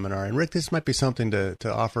 101 seminar. And Rick, this might be something to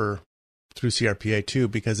offer through CRPA too,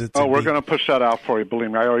 because it's we're going to push that out for you.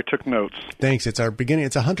 Believe me, I already took notes. Thanks. It's our beginning.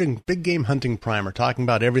 It's a big game hunting primer, talking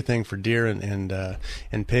about everything for deer and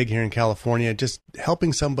pig here in California. Just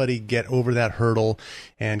helping somebody get over that hurdle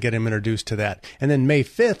and get them introduced to that. And then May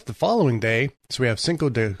 5th, the following day, So we have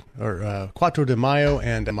Cuatro de Mayo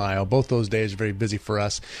and Mayo. Both those days are very busy for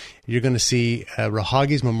us. You're going to see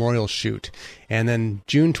Rahagi's Memorial Shoot. And then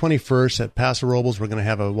June 21st at Paso Robles, we're going to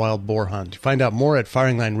have a wild boar hunt. Find out more at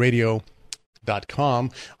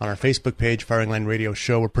firinglineradio.com on our Facebook page, Firing Line Radio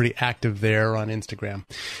Show. We're pretty active there on Instagram.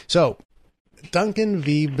 So Duncan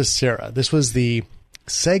v. Becerra. This was the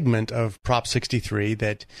segment of Prop 63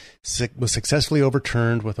 that was successfully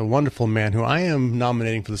overturned with a wonderful man who I am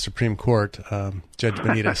nominating for the Supreme Court, Judge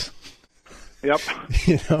Benitez. Yep.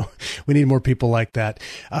 We need more people like that.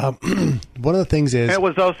 One of the things is it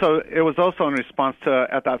was also in response to,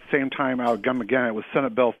 at that same time, I'll come again. It was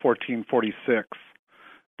Senate Bill 1446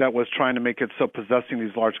 that was trying to make it so possessing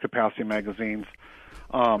these large capacity magazines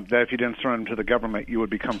that if you didn't surrender them to the government, you would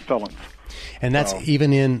become felons. And that's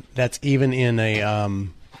even in a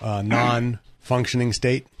non-functioning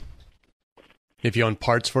state. If you own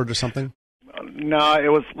parts for it or something. No,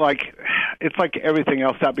 it's like everything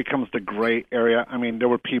else that becomes the gray area. I mean, there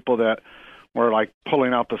were people that were like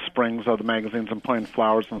pulling out the springs of the magazines and playing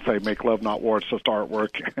flowers and say, "Make love, not war. It's just artwork."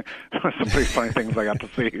 Some pretty funny things I got to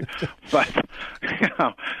see, but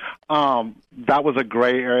that was a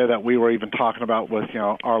gray area that we were even talking about with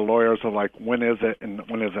our lawyers of like, when is it and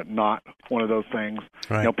when is it not one of those things.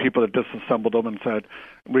 Right. People that disassembled them and said,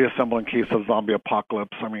 reassemble in case of zombie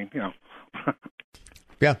apocalypse. I mean,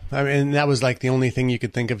 Yeah, I mean, that was like the only thing you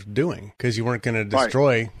could think of doing because you weren't going to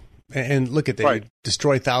destroy. Right. And look at that, you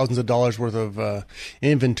destroy thousands of dollars worth of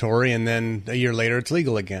inventory, and then a year later it's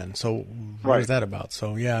legal again. So what is that about?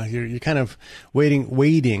 So yeah, you're kind of waiting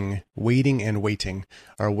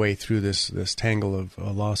our way through this tangle of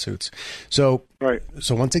lawsuits. So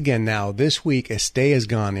So once again, now this week a stay has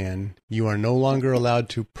gone in. You are no longer allowed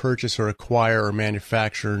to purchase or acquire or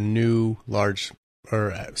manufacture new large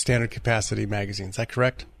or standard capacity magazines. Is that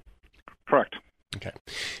correct? Correct. Okay,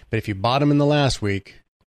 but if you bought them in the last week,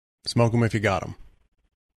 smoke them if you got them.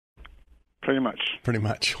 Pretty much.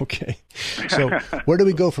 Okay. So where do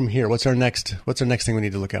we go from here? What's our next thing we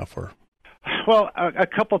need to look out for? Well, a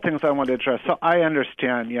couple of things I want to address. So I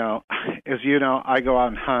understand, as you know, I go out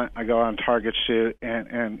and hunt, I go out and target shoot,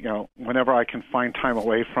 and whenever I can find time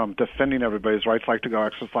away from defending everybody's rights, I like to go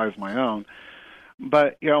exercise my own.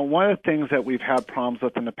 But, one of the things that we've had problems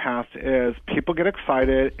with in the past is people get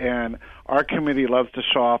excited, and our community loves to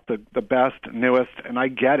show off the best, newest, and I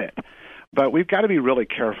get it. But we've got to be really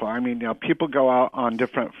careful. I mean, people go out on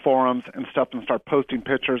different forums and stuff and start posting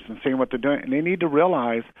pictures and seeing what they're doing, and they need to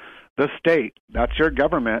realize the state, that's your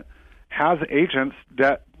government, has agents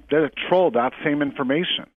that troll that same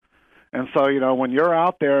information. And so, when you're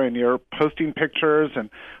out there and you're posting pictures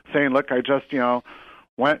and saying, look, I just,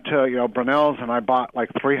 went to Brunel's and I bought like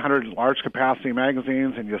 300 large capacity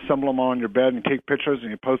magazines, and you assemble them on your bed and you take pictures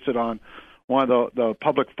and you post it on one of the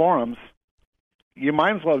public forums, you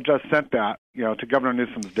might as well have just sent that to Governor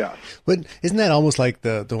Newsom's desk. But isn't that almost like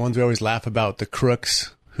the ones we always laugh about, the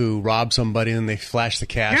crooks who rob somebody and they flash the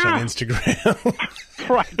cash on Instagram?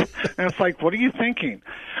 Right. And it's like, what are you thinking?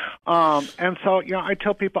 And so I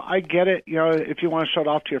tell people, I get it, if you want to show it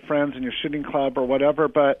off to your friends in your shooting club or whatever,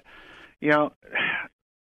 but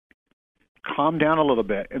calm down a little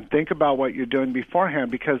bit and think about what you're doing beforehand,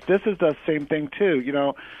 because this is the same thing too.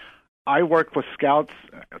 I worked with scouts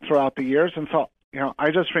throughout the years, and so I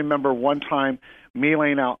just remember one time me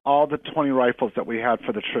laying out all the 20 rifles that we had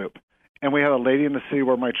for the troop, and we had a lady in the city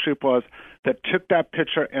where my troop was that took that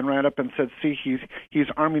picture and ran up and said, "See, he's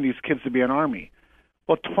arming these kids to be an army."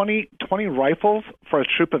 Well, 20 rifles for a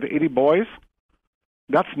troop of 80 boys,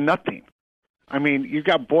 that's nothing. I mean, you've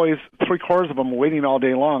got boys, 3/4 of them waiting all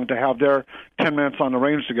day long to have their 10 minutes on the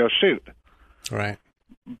range to go shoot. Right.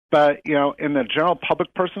 But, in the general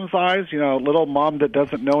public person's eyes, little mom that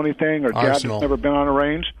doesn't know anything or dad that's never been on a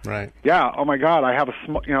range. Right. Yeah, oh my God, I have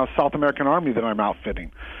a South American Army that I'm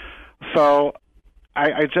outfitting. So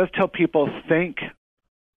I just tell people, think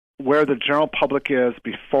where the general public is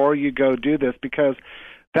before you go do this, because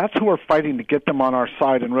that's who we're fighting to get them on our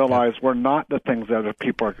side and realize we're not the things that other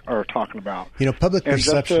people are talking about. Public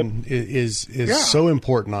perception is so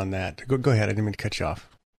important on that. Go ahead. I didn't mean to cut you off.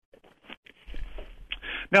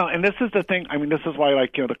 No, and this is the thing. I mean, this is why,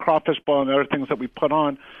 the crawfish boil and the other things that we put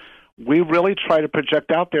on, we really try to project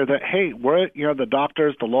out there that, hey, we're, the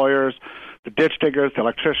doctors, the lawyers, the ditch diggers, the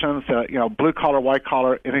electricians, blue collar, white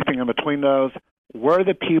collar, anything in between those. We're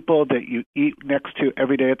the people that you eat next to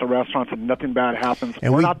every day at the restaurants and nothing bad happens.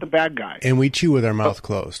 And we're not the bad guy. And we chew with our mouth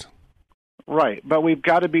closed. Right. But we've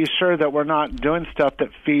got to be sure that we're not doing stuff that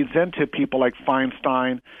feeds into people like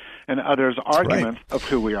Feinstein and others' arguments of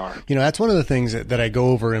who we are. You know, that's one of the things that I go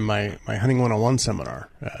over in my Hunting 101 seminar.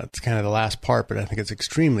 It's kind of the last part, but I think it's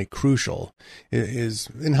extremely crucial, is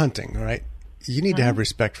in hunting, right? You need to have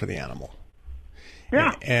respect for the animal.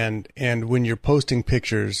 Yeah. And when you're posting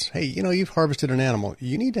pictures, hey, you know, you've harvested an animal,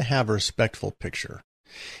 you need to have a respectful picture.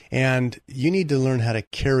 And you need to learn how to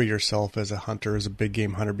carry yourself as a hunter, as a big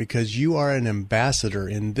game hunter, because you are an ambassador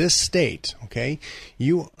in this state, okay?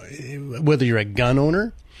 Whether you're a gun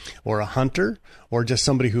owner or a hunter or just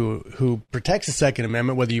somebody who protects the Second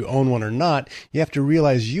Amendment, whether you own one or not, you have to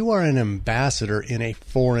realize you are an ambassador in a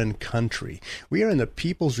foreign country. We are in the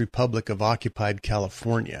People's Republic of Occupied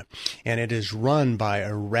California, and it is run by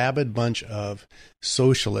a rabid bunch of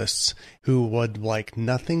socialists who would like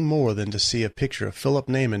nothing more than to see a picture of Philip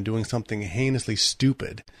Naiman doing something heinously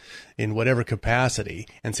stupid in whatever capacity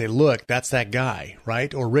and say, look, that's that guy,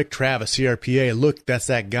 right? Or Rick Travis, CRPA, look, that's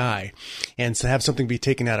that guy, and to have something be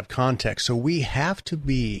taken out of context. So we have to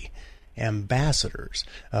be ambassadors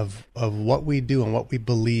of what we do and what we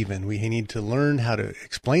believe in. We need to learn how to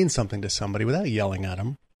explain something to somebody without yelling at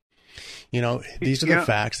them. You know, these are the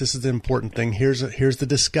facts. This is the important thing. Here's the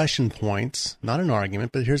discussion points, not an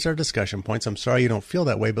argument, but here's our discussion points. I'm sorry you don't feel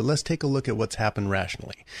that way, but let's take a look at what's happened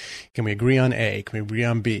rationally. Can we agree on A? Can we agree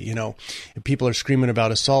on B? You know, if people are screaming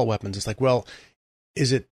about assault weapons, it's like, well,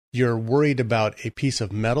 is it you're worried about a piece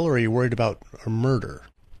of metal or are you worried about a murder?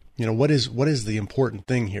 You know, what is the important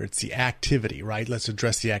thing here? It's the activity, right? Let's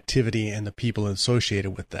address the activity and the people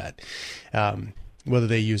associated with that. Whether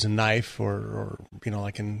they use a knife or you know,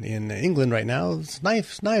 like in England right now,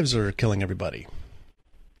 knives are killing everybody.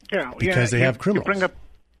 Yeah, because they have criminals.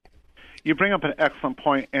 You bring up an excellent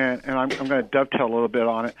point, and I'm going to dovetail a little bit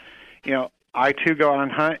on it. You know, I too go out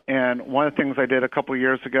and hunt, and one of the things I did a couple of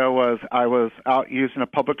years ago was I was out using a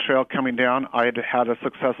public trail coming down. I had a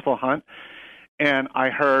successful hunt, and I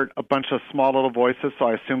heard a bunch of small little voices, so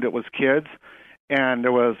I assumed it was kids. And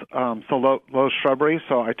there was some low shrubbery,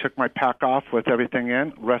 so I took my pack off with everything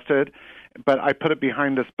in, rested, but I put it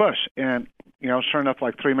behind this bush. And, you know, sure enough,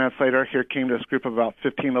 like 3 minutes later, here came this group of about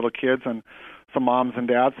 15 little kids and some moms and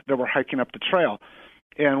dads that were hiking up the trail.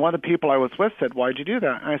 And one of the people I was with said, why'd you do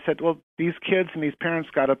that? And I said, well, these kids and these parents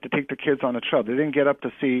got up to take the kids on the trail. They didn't get up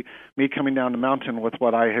to see me coming down the mountain with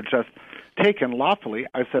what I had just taken lawfully.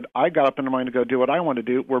 I said, I got up in the mind to go do what I want to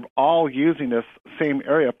do. We're all using this same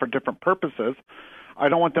area for different purposes. I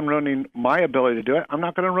don't want them ruining my ability to do it. I'm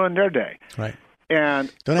not going to ruin their day. Right.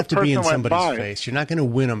 And don't have to be in somebody's face. You're not going to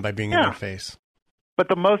win them by being in their face. But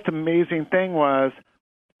the most amazing thing was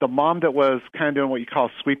the mom that was kind of doing what you call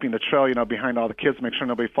sweeping the trail, you know, behind all the kids to make sure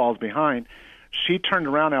nobody falls behind. She turned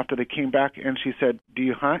around after they came back and she said, do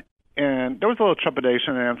you hunt? And there was a little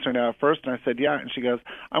trepidation in answering that at first. And I said, yeah. And she goes,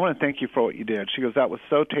 I want to thank you for what you did. She goes, that was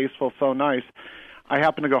so tasteful, so nice. I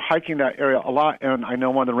happen to go hiking that area a lot, and I know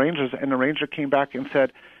one of the rangers, and the ranger came back and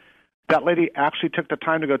said, that lady actually took the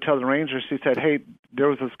time to go tell the ranger. She said, hey, there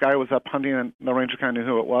was this guy who was up hunting, and the ranger kind of knew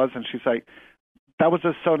who it was, and she's like, that was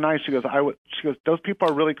just so nice. She goes, those people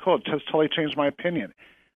are really cool. It just totally changed my opinion.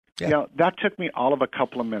 Yeah. You know, that took me all of a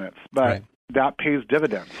couple of minutes, but that pays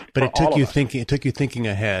dividends. But it took you thinking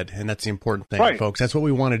ahead, and that's the important thing, folks. That's what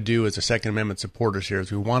we want to do as the Second Amendment supporters here,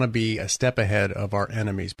 is we want to be a step ahead of our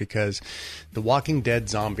enemies, because the Walking Dead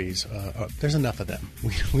zombies, there's enough of them.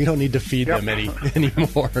 We don't need to feed them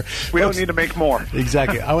anymore. We don't need to make more.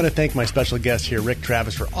 Exactly. I want to thank my special guest here, Rick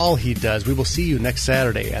Travis, for all he does. We will see you next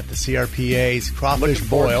Saturday at the CRPA's Crawfish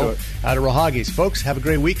Boil out of Rohagi's. Folks, have a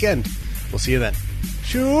great weekend. We'll see you then.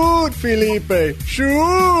 Shoot, Felipe!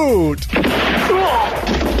 Shoot!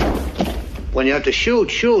 When you have to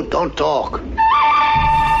shoot, don't talk.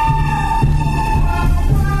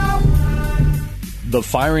 The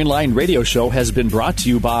Firing Line Radio Show has been brought to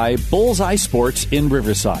you by Bullseye Sports in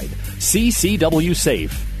Riverside, CCW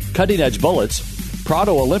Safe, Cutting Edge Bullets,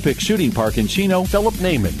 Prado Olympic Shooting Park in Chino, Philip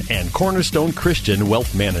Naiman, and Cornerstone Christian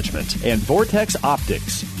Wealth Management, and Vortex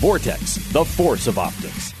Optics. Vortex, the force of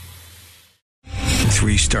optics.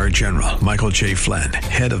 3-star General Michael J. Flynn,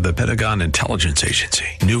 head of the Pentagon Intelligence Agency,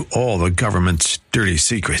 knew all the government's dirty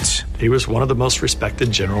secrets. He was one of the most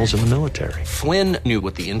respected generals in the military. Flynn knew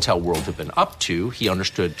what the intel world had been up to. He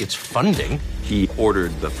understood its funding. He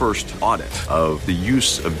ordered the first audit of the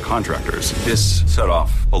use of contractors. This set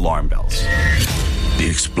off alarm bells. The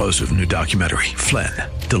explosive new documentary, Flynn,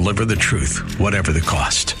 Deliver the Truth, Whatever the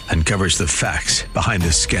Cost, uncovers the facts behind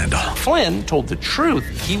this scandal. Flynn told the truth.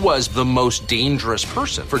 He was the most dangerous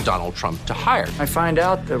person for Donald Trump to hire. I find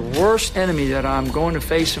out the worst enemy that I'm going to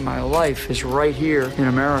face in my life is right here in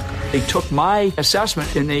America. They took my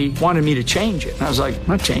assessment and they wanted me to change it. And I was like, I'm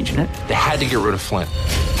not changing it. They had to get rid of Flynn.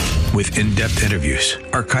 With in-depth interviews,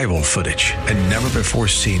 archival footage, and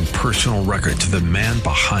never-before-seen personal records of the man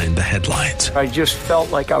behind the headlines. I just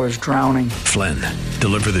felt like I was drowning. Flynn,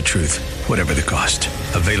 deliver the truth, whatever the cost.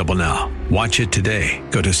 Available now. Watch it today.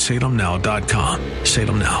 Go to salemnow.com.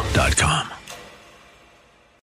 salemnow.com.